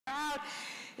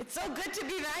It's so good to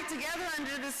be back together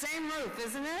under the same roof,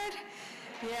 isn't it?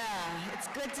 Yeah, it's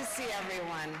good to see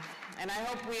everyone. And I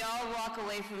hope we all walk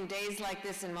away from days like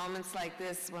this and moments like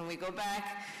this when we go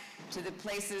back to the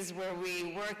places where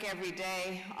we work every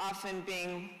day, often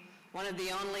being one of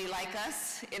the only like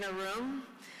us in a room,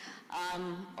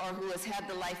 or who has had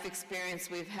the life experience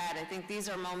we've had. I think these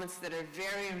are moments that are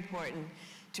very important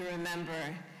to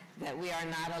remember that we are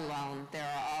not alone. There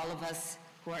are all of us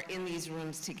who are in these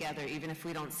rooms together, even if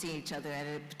we don't see each other at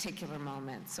a particular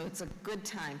moment. So it's a good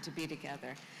time to be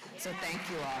together. So thank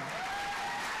you all.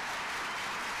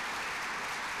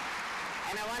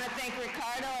 And I want to thank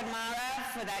Ricardo and Mara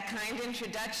for that kind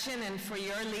introduction and for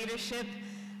your leadership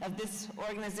of this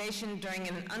organization during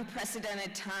an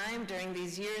unprecedented time, during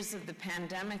these years of the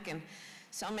pandemic and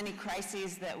so many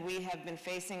crises that we have been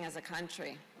facing as a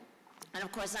country. And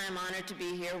of course, I am honored to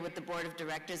be here with the board of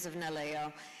directors of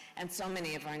NALEO and so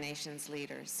many of our nation's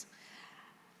leaders.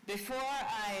 Before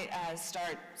I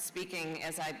start speaking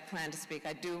as I plan to speak,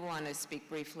 I do want to speak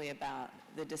briefly about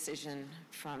the decision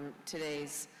from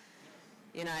today's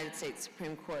United States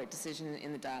Supreme Court decision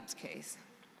in the Dobbs case.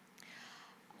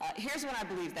 Here's what I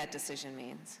believe that decision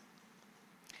means.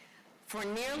 For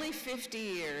nearly 50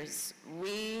 years,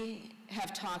 we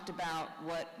have talked about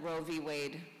what Roe v.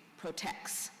 Wade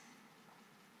protects.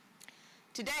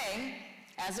 Today,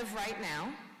 as of right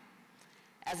now,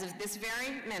 as of this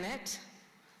very minute,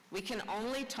 we can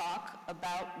only talk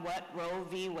about what Roe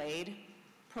v. Wade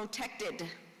protected.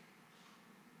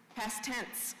 Past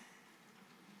tense.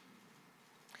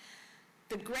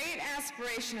 The great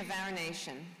aspiration of our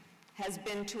nation has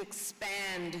been to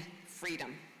expand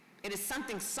freedom. It is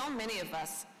something so many of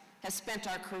us have spent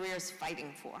our careers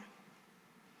fighting for.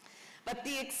 But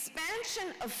the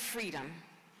expansion of freedom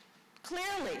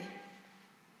clearly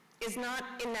is not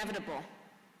inevitable.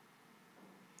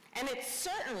 And it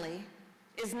certainly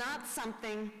is not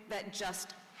something that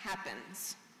just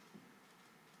happens.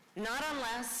 Not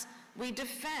unless we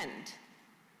defend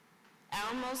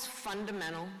our most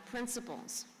fundamental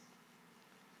principles.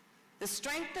 The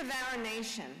strength of our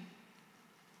nation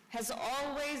has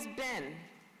always been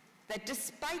that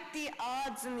despite the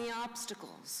odds and the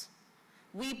obstacles,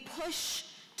 we push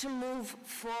to move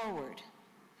forward,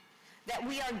 that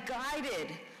we are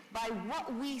guided by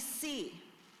what we see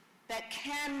that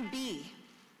can be,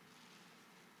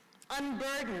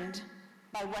 unburdened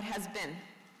by what has been.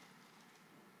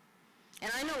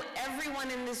 And I know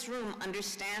everyone in this room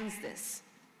understands this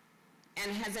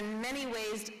and has in many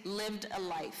ways lived a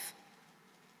life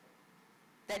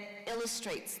that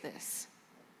illustrates this.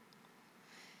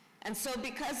 And so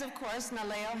because, of course,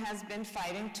 NALEO has been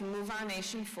fighting to move our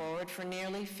nation forward for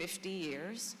nearly 50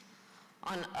 years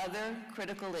on other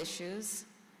critical issues,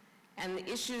 and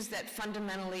the issues that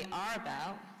fundamentally are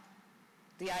about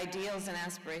the ideals and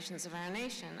aspirations of our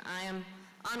nation, I am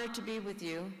honored to be with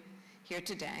you here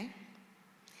today.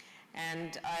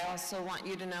 And I also want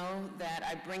you to know that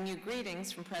I bring you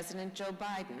greetings from President Joe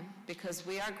Biden, because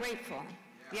we are grateful.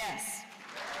 Yes.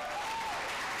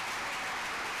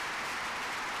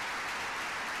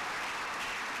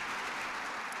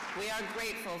 We are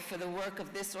grateful for the work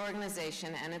of this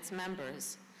organization and its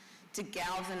members to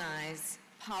galvanize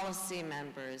policy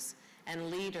members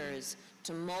and leaders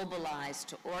to mobilize,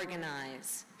 to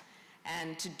organize,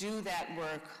 and to do that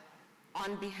work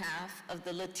on behalf of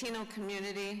the Latino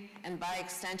community and by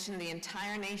extension the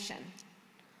entire nation,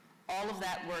 all of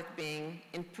that work being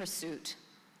in pursuit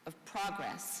of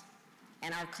progress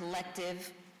and our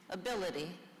collective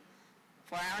ability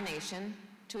for our nation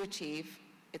to achieve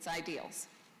its ideals.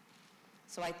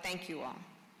 So I thank you all.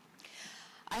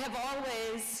 I have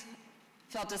always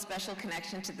felt a special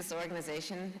connection to this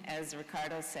organization, as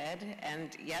Ricardo said,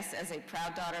 and yes, as a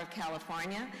proud daughter of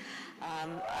California,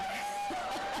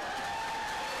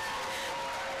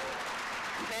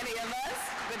 many of us,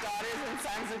 the daughters and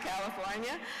sons of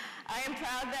California. I am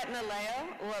proud that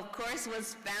NALEO, who of course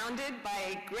was founded by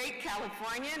a great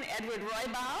Californian, Edward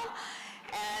Roybal,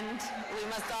 and we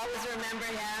must always remember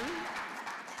him.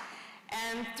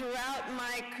 And throughout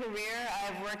my career,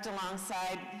 I've worked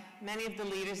alongside many of the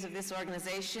leaders of this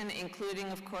organization, including,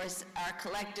 of course, our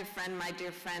collective friend, my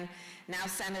dear friend, now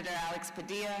Senator Alex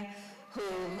Padilla, who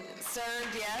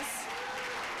served, yes.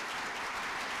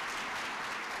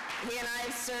 He and I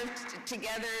have served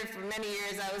together for many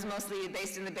years. I was mostly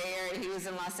based in the Bay Area. He was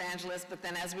in Los Angeles. But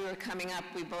then as we were coming up,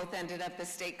 we both ended up as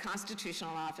state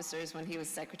constitutional officers when he was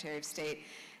Secretary of State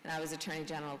and I was Attorney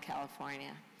General of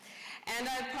California. And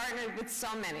I've partnered with so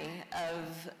many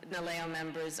of NALEO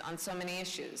members on so many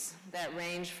issues that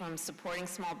range from supporting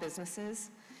small businesses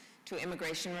to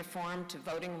immigration reform, to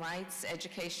voting rights,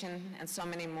 education, and so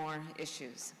many more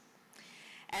issues.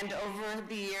 And over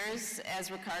the years, as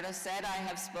Ricardo said, I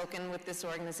have spoken with this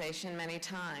organization many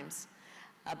times.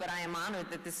 But I am honored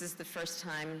that this is the first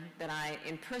time that I,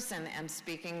 in person, am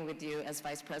speaking with you as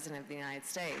Vice President of the United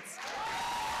States.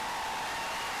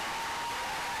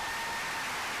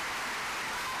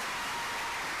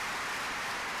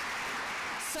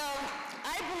 So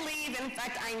I believe, in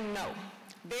fact, I know,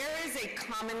 there is a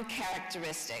common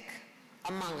characteristic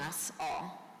among us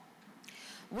all.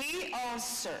 We all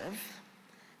serve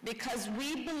because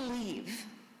we believe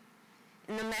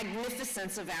in the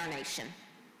magnificence of our nation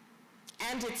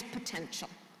and its potential.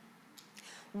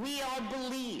 We all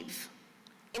believe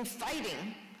in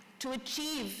fighting to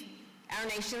achieve our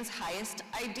nation's highest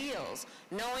ideals,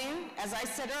 knowing, as I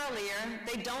said earlier,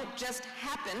 they don't just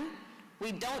happen.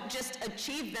 We don't just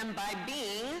achieve them by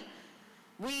being.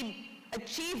 We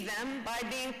achieve them by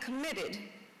being committed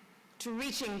to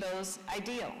reaching those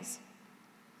ideals.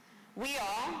 We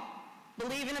all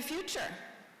believe in a future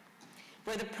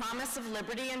where the promise of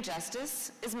liberty and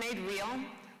justice is made real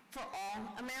for all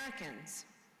Americans.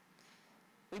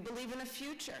 We believe in a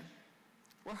future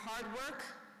where hard work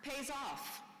pays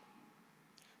off,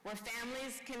 where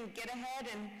families can get ahead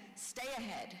and stay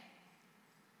ahead.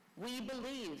 We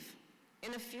believe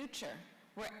in a future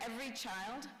where every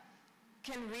child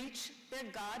can reach their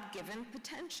God-given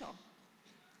potential.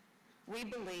 We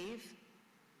believe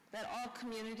that all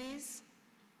communities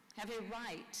have a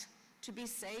right to be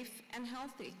safe and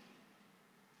healthy.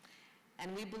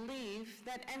 And we believe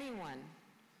that anyone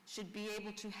should be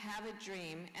able to have a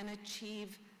dream and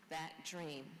achieve that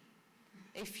dream.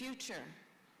 A future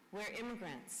where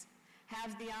immigrants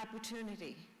have the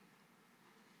opportunity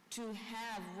to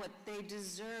have what they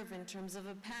deserve in terms of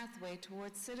a pathway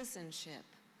towards citizenship.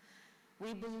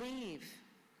 We believe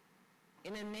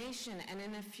in a nation and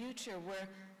in a future where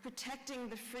protecting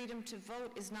the freedom to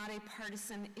vote is not a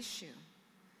partisan issue.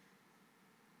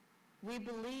 We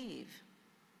believe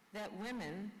that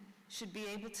women should be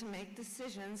able to make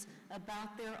decisions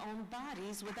about their own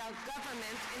bodies without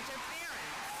government interference.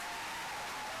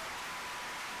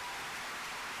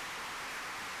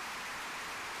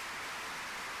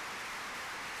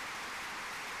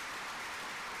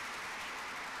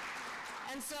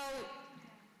 And so,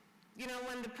 you know,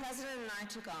 when the president and I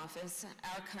took office,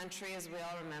 our country, as we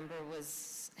all remember,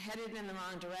 was headed in the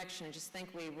wrong direction. Just think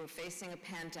we were facing a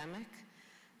pandemic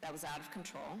that was out of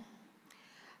control.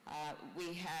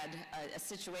 We had a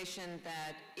situation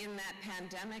that in that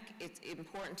pandemic, it's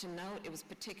important to note, it was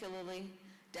particularly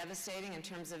devastating in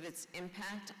terms of its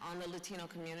impact on the Latino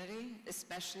community,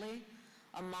 especially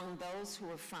among those who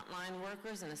were frontline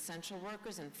workers and essential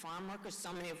workers and farm workers,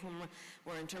 so many of whom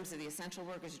were in terms of the essential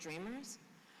workers, dreamers.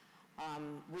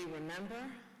 We remember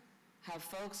how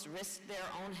folks risked their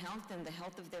own health and the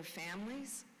health of their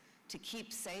families to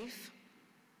keep safe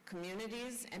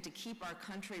communities and to keep our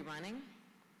country running.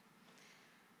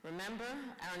 Remember,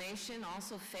 our nation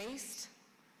also faced,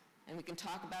 and we can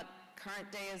talk about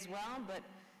current day as well, but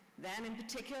then in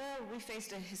particular, we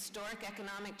faced a historic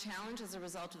economic challenge as a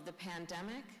result of the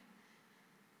pandemic.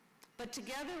 But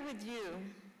together with you,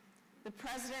 the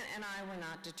president and I were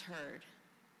not deterred.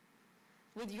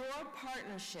 With your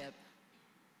partnership,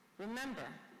 remember,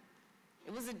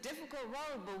 it was a difficult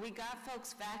road, but we got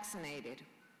folks vaccinated.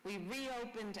 We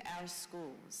reopened our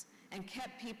schools and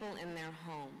kept people in their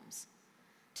homes.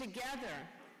 Together,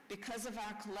 because of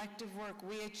our collective work,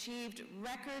 we achieved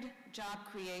record job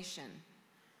creation,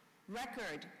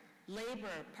 record labor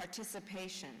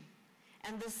participation,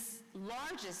 and the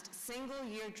largest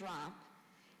single-year drop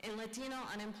in Latino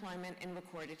unemployment in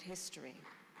recorded history.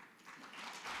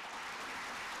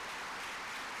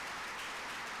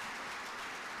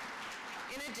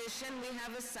 In addition, we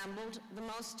have assembled the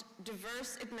most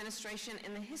diverse administration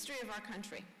in the history of our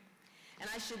country. And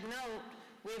I should note,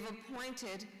 we have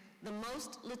appointed the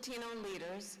most Latino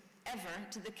leaders ever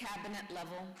to the cabinet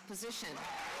level position.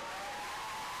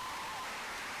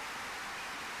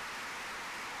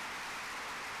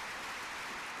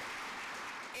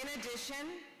 In addition,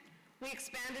 we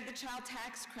expanded the child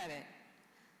tax credit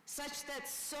such that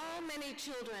so many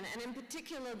children, and in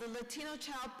particular the Latino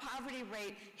child poverty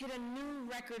rate, hit a new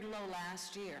record low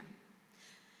last year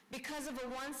because of a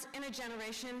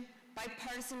once-in-a-generation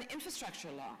bipartisan infrastructure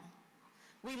law.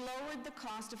 We lowered the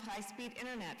cost of high-speed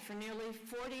internet for nearly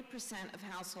 40% of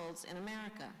households in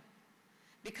America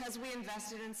because we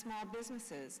invested in small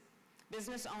businesses.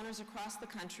 Business owners across the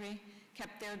country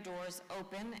kept their doors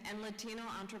open, and Latino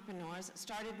entrepreneurs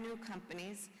started new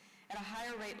companies at a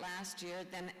higher rate last year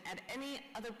than at any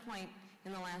other point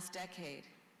in the last decade.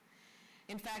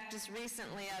 In fact, just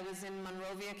recently I was in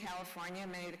Monrovia, California.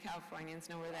 Many of the Californians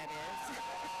know where that is.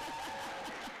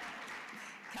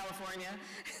 California.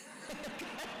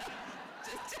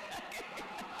 Just joking.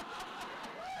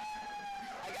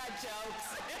 I got jokes.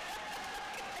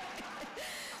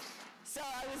 So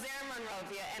I was there in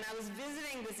Monrovia, and I was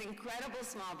visiting this incredible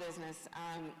small business.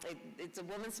 It's a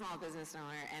woman small business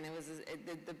owner, and it was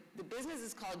the business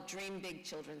is called Dream Big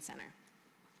Children's Center.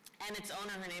 And its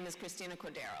owner, her name is Christina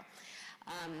Cordero.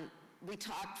 We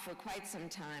talked for quite some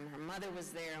time. Her mother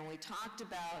was there, and we talked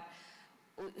about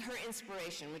her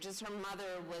inspiration, which is her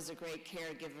mother was a great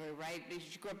caregiver, right?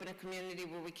 She grew up in a community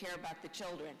where we care about the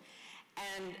children.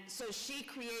 And so she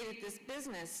created this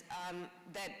business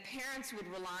that parents would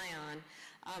rely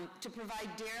on to provide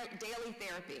daily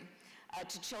therapy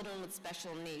to children with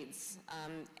special needs.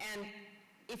 And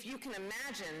if you can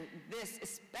imagine this,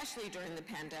 especially during the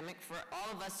pandemic, for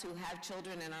all of us who have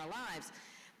children in our lives,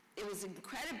 it was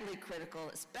incredibly critical,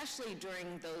 especially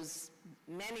during those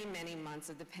many, many months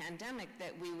of the pandemic,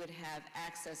 that we would have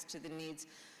access to the needs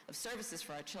of services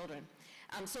for our children.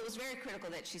 So it was very critical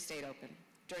that she stayed open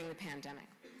during the pandemic.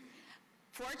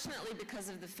 Fortunately, because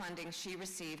of the funding she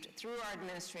received through our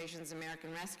administration's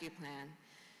American Rescue Plan,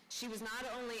 she was not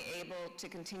only able to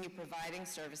continue providing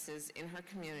services in her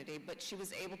community, but she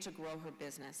was able to grow her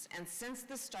business. And since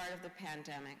the start of the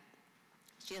pandemic,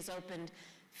 she has opened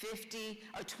 2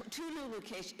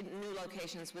 new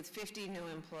locations with 50 new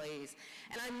employees.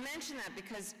 And I mention that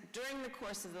because during the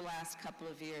course of the last couple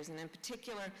of years, and in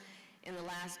particular in the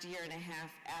last year and a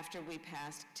half after we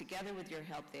passed, together with your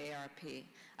help, the ARP,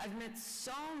 I've met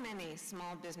so many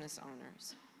small business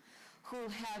owners who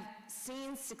have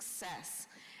seen success,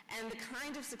 and the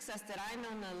kind of success that I know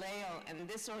NALEO and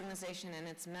this organization and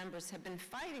its members have been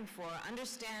fighting for,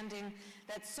 understanding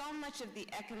that so much of the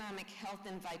economic health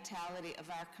and vitality of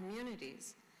our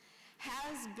communities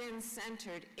has been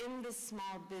centered in the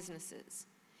small businesses,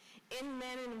 in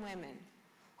men and women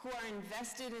who are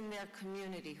invested in their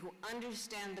community, who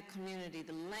understand the community,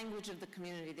 the language of the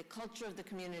community, the culture of the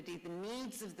community, the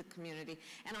needs of the community,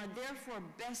 and are therefore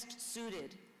best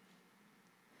suited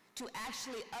to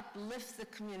actually uplift the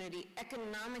community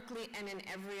economically and in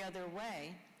every other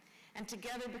way. And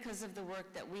together, because of the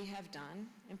work that we have done,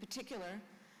 in particular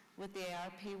with the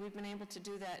ARP, we've been able to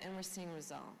do that, and we're seeing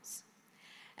results.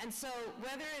 And so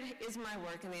whether it is my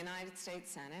work in the United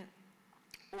States Senate,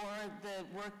 or the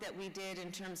work that we did in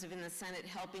terms of in the Senate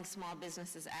helping small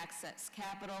businesses access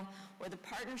capital, or the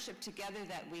partnership together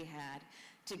that we had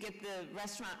to get the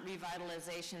Restaurant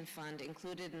Revitalization Fund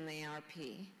included in the ARP,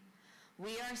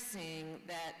 we are seeing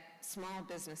that small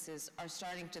businesses are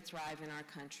starting to thrive in our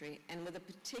country, and with a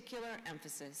particular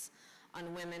emphasis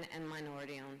on women and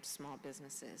minority-owned small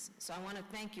businesses. So I want to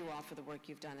thank you all for the work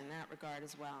you've done in that regard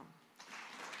as well.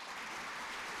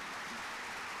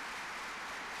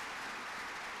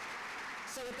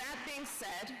 So with that being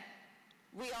said,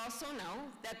 we also know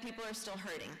that people are still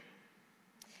hurting.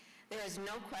 There is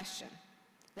no question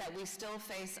that we still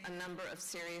face a number of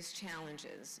serious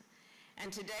challenges.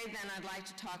 And today, then, I'd like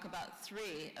to talk about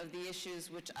 3 of the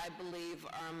issues which I believe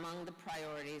are among the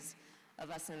priorities of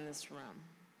us in this room.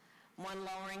 1,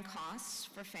 lowering costs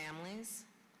for families,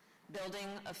 building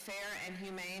a fair and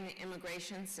humane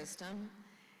immigration system,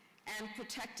 and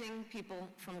protecting people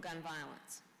from gun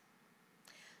violence.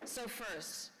 So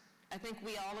first, I think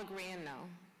we all agree and know,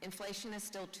 inflation is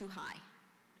still too high.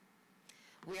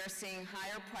 We are seeing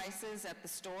higher prices at the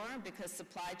store because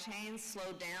supply chains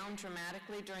slowed down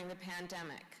dramatically during the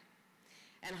pandemic,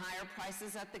 and higher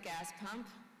prices at the gas pump,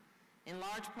 in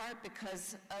large part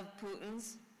because of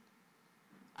Putin's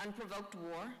unprovoked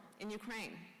war in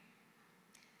Ukraine.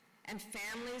 And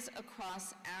families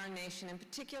across our nation, in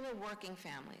particular working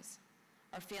families,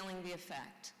 are feeling the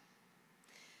effect.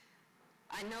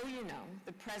 I know you know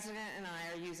the President and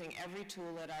I are using every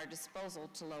tool at our disposal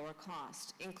to lower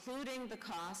cost, including the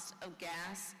cost of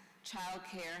gas, child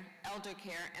care, elder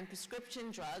care, and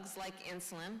prescription drugs like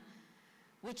insulin,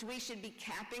 which we should be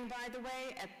capping, by the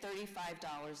way, at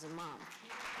 $35 a month.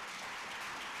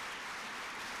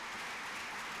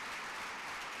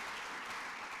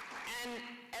 And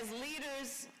as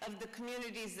leaders of the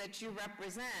communities that you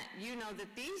represent, you know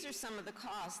that these are some of the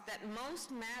costs that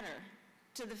most matter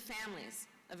to the families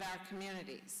of our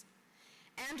communities.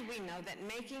 And we know that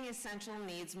making essential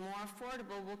needs more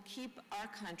affordable will keep our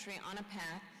country on a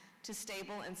path to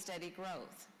stable and steady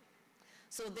growth.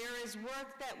 So there is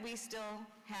work that we still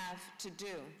have to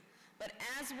do. But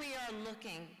as we are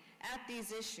looking at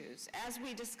these issues, as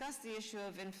we discuss the issue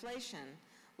of inflation,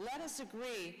 let us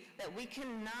agree that we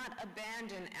cannot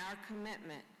abandon our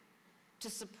commitment to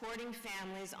supporting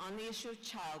families on the issue of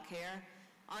child care,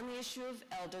 on the issue of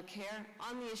elder care,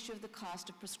 on the issue of the cost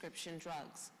of prescription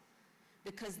drugs,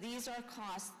 because these are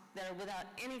costs that are without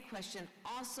any question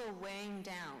also weighing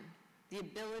down the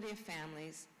ability of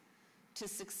families to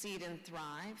succeed and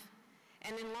thrive.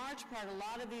 And in large part, a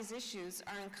lot of these issues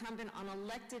are incumbent on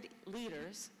elected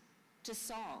leaders to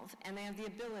solve, and they have the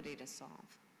ability to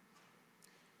solve.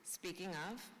 Speaking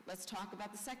of, let's talk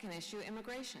about the second issue,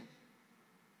 immigration.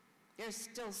 There's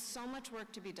still so much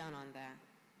work to be done on that.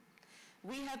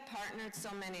 We have partnered,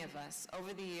 so many of us,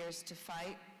 over the years to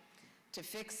fight to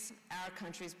fix our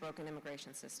country's broken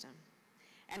immigration system,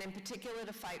 and in particular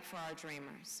to fight for our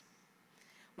dreamers.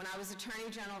 When I was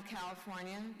Attorney General of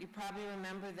California, you probably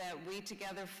remember that we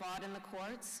together fought in the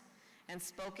courts and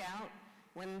spoke out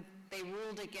when they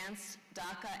ruled against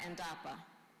DACA and DAPA.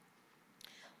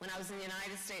 When I was in the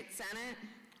United States Senate,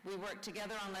 we worked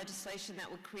together on legislation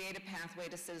that would create a pathway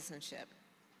to citizenship.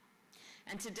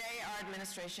 And today, our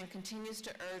administration continues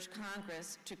to urge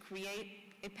Congress to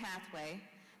create a pathway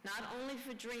not only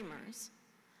for dreamers,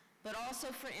 but also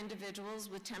for individuals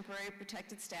with temporary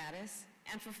protected status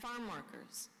and for farm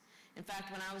workers. In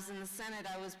fact, when I was in the Senate,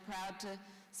 I was proud to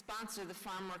sponsor the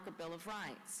Farm Worker Bill of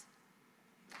Rights.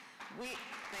 Thank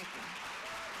you.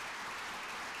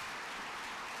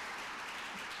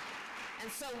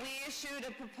 And so we issued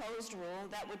a proposed rule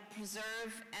that would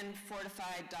preserve and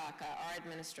fortify DACA, our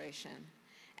administration.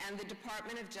 And the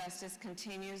Department of Justice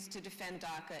continues to defend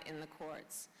DACA in the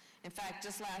courts. In fact,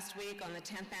 just last week, on the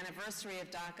 10th anniversary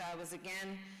of DACA, I was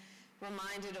again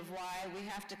reminded of why we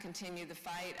have to continue the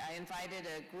fight. I invited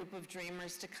a group of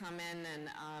dreamers to come in,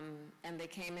 and they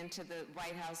came into the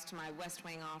White House to my West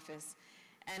Wing office.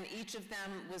 And each of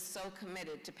them was so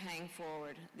committed to paying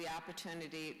forward the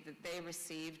opportunity that they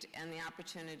received and the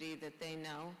opportunity that they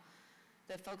know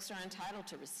that folks are entitled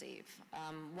to receive.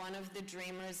 One of the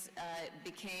dreamers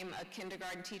became a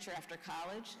kindergarten teacher after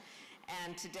college,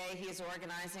 and today he is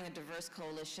organizing a diverse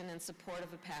coalition in support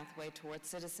of a pathway towards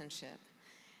citizenship.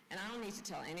 And I don't need to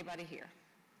tell anybody here.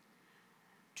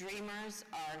 Dreamers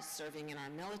are serving in our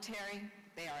military,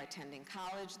 they are attending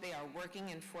college, they are working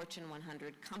in Fortune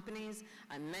 100 companies.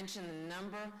 I mentioned the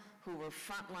number who were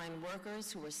frontline workers,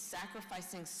 who were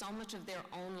sacrificing so much of their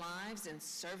own lives in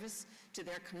service to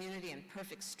their community and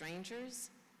perfect strangers.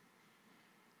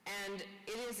 And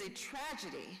it is a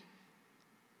tragedy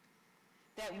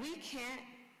that we can't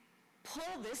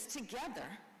pull this together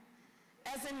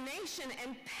as a nation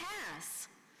and pass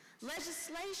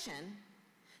legislation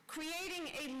creating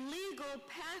a legal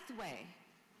pathway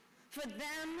for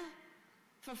them,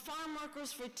 for farm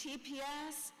workers, for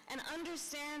TPS, and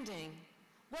understanding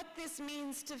what this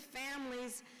means to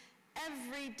families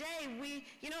every day.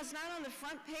 It's not on the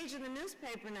front page of the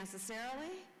newspaper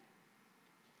necessarily,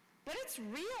 but it's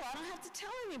real. I don't have to tell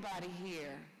anybody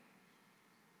here.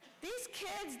 These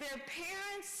kids, their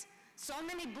parents, so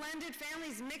many blended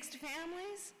families, mixed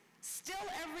families, still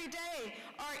every day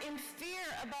are in fear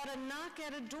about a knock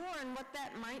at a door and what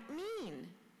that might mean,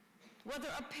 whether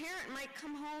a parent might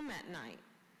come home at night.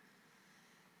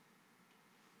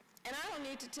 And I don't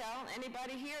need to tell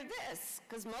anybody here this,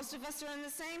 because most of us are in the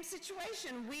same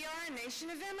situation. We are a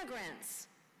nation of immigrants.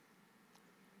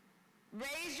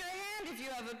 Raise your hand if you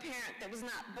have a parent that was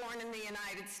not born in the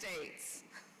United States.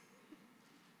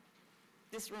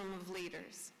 This room of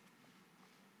leaders.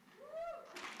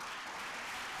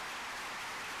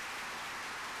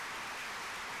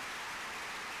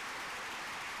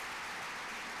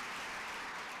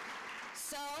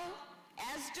 So,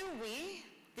 as do we,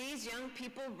 these young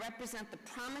people represent the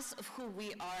promise of who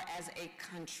we are as a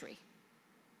country.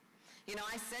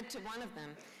 I said to one of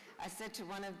them, I said to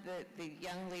one of the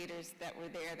young leaders that were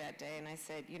there that day, and I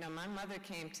said, my mother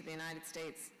came to the United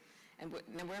States, and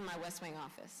we're in my West Wing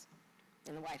office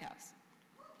in the White House.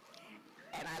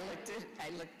 And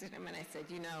I looked at him and I said,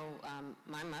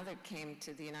 my mother came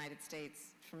to the United States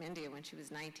from India when she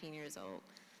was 19 years old,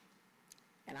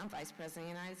 and I'm Vice President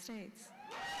of the United States.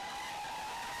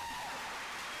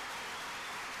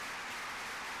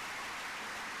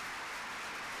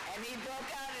 And he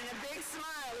broke out in a big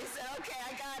smile. He said, okay,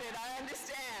 I got it, I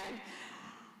understand.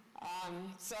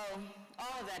 So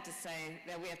all of that to say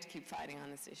that we have to keep fighting on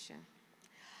this issue.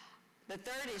 The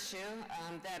third issue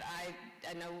that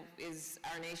I know is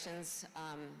our nation's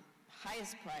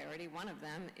highest priority, one of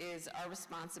them, is our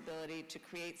responsibility to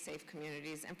create safe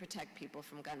communities and protect people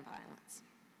from gun violence.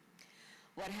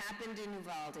 What happened in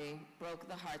Uvalde broke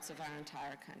the hearts of our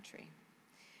entire country.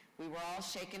 We were all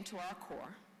shaken to our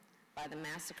core by the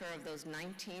massacre of those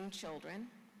 19 children,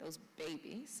 those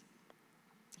babies,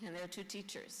 and their 2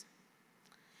 teachers.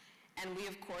 And we,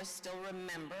 of course, still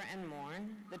remember and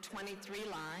mourn the 23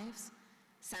 lives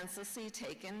senselessly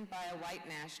taken by a white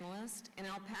nationalist in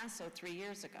El Paso 3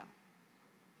 years ago.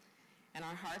 And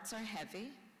our hearts are heavy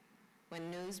when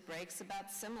news breaks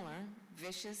about similar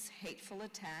vicious, hateful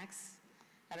attacks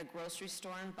at a grocery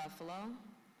store in Buffalo,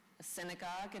 a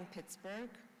synagogue in Pittsburgh,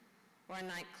 or a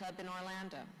nightclub in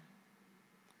Orlando.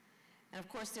 And of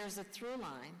course, there's a through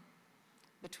line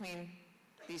between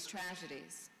these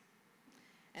tragedies,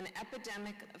 an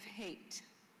epidemic of hate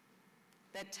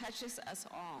that touches us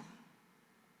all.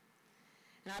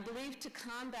 And I believe to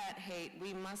combat hate,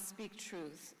 we must speak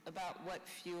truth about what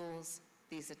fuels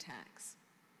these attacks.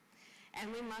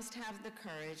 And we must have the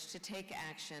courage to take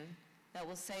action that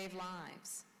will save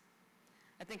lives.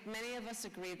 I think many of us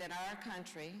agree that our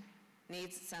country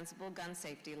needs sensible gun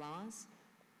safety laws,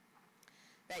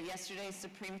 that yesterday's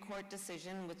Supreme Court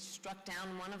decision, which struck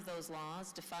down one of those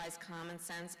laws, defies common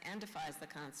sense and defies the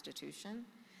Constitution,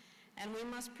 and we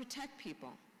must protect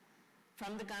people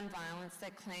from the gun violence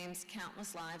that claims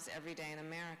countless lives every day in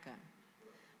America,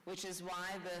 which is why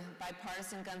the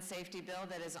bipartisan gun safety bill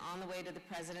that is on the way to the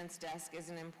President's desk is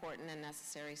an important and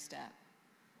necessary step.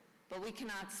 But we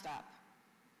cannot stop.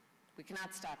 We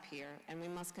cannot stop here, and we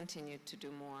must continue to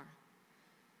do more.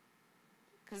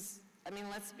 Because, I mean,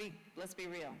 let's be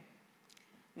real.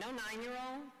 No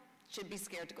 9-year-old should be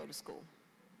scared to go to school.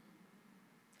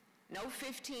 No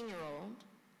 15-year-old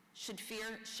should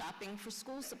fear shopping for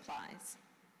school supplies.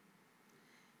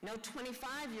 No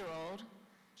 25-year-old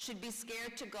should be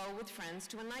scared to go with friends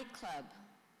to a nightclub.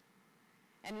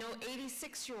 And no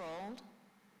 86-year-old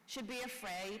should be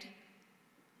afraid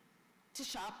to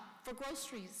shop for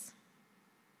groceries.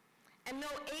 And no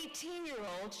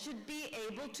 18-year-old should be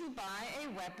able to buy a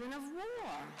weapon of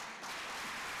war.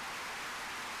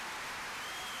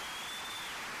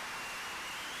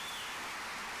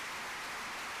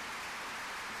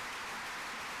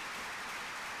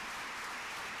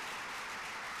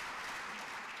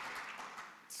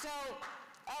 So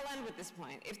I'll end with this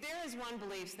point. If there is one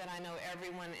belief that I know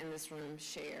everyone in this room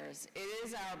shares, it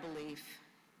is our belief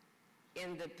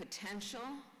in the potential,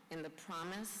 in the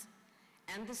promise,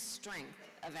 and the strength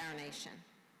of our nation.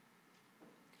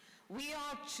 We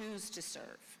all choose to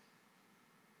serve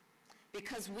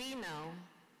because we know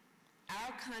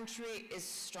our country is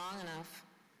strong enough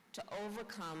to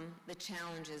overcome the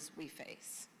challenges we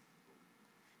face,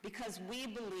 because we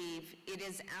believe it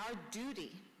is our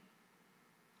duty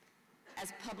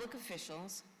as public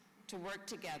officials to work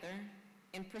together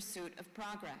in pursuit of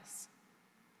progress.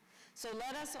 So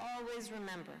let us always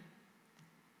remember,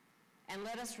 and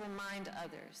let us remind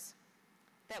others,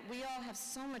 that we all have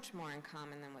so much more in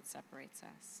common than what separates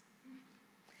us.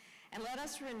 And let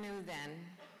us renew then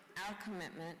our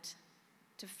commitment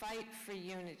to fight for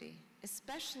unity,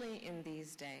 especially in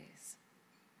these days.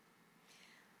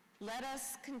 Let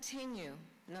us continue,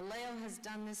 NALEO has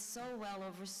done this so well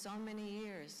over so many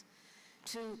years,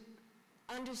 to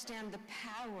understand the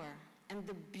power and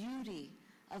the beauty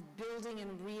of building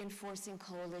and reinforcing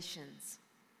coalitions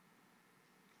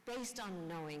based on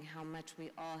knowing how much we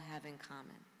all have in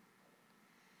common.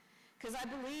 Because I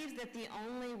believe that the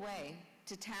only way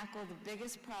to tackle the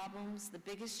biggest problems, the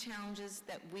biggest challenges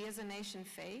that we as a nation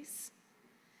face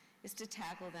is to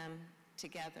tackle them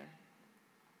together.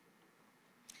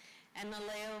 And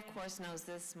NALEO, of course, knows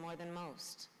this more than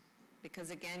most, because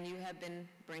again, you have been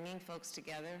bringing folks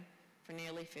together for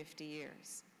nearly 50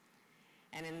 years.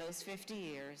 And in those 50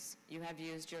 years, you have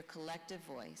used your collective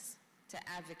voice to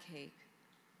advocate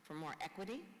for more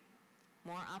equity,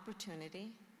 more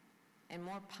opportunity, and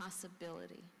more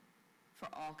possibility for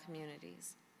all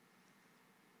communities.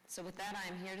 So with that, I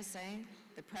am here to say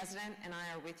the President and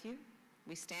I are with you.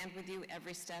 We stand with you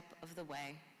every step of the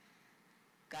way.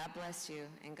 God bless you,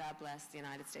 and God bless the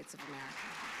United States of America.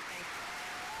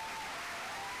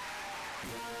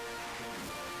 Thank you.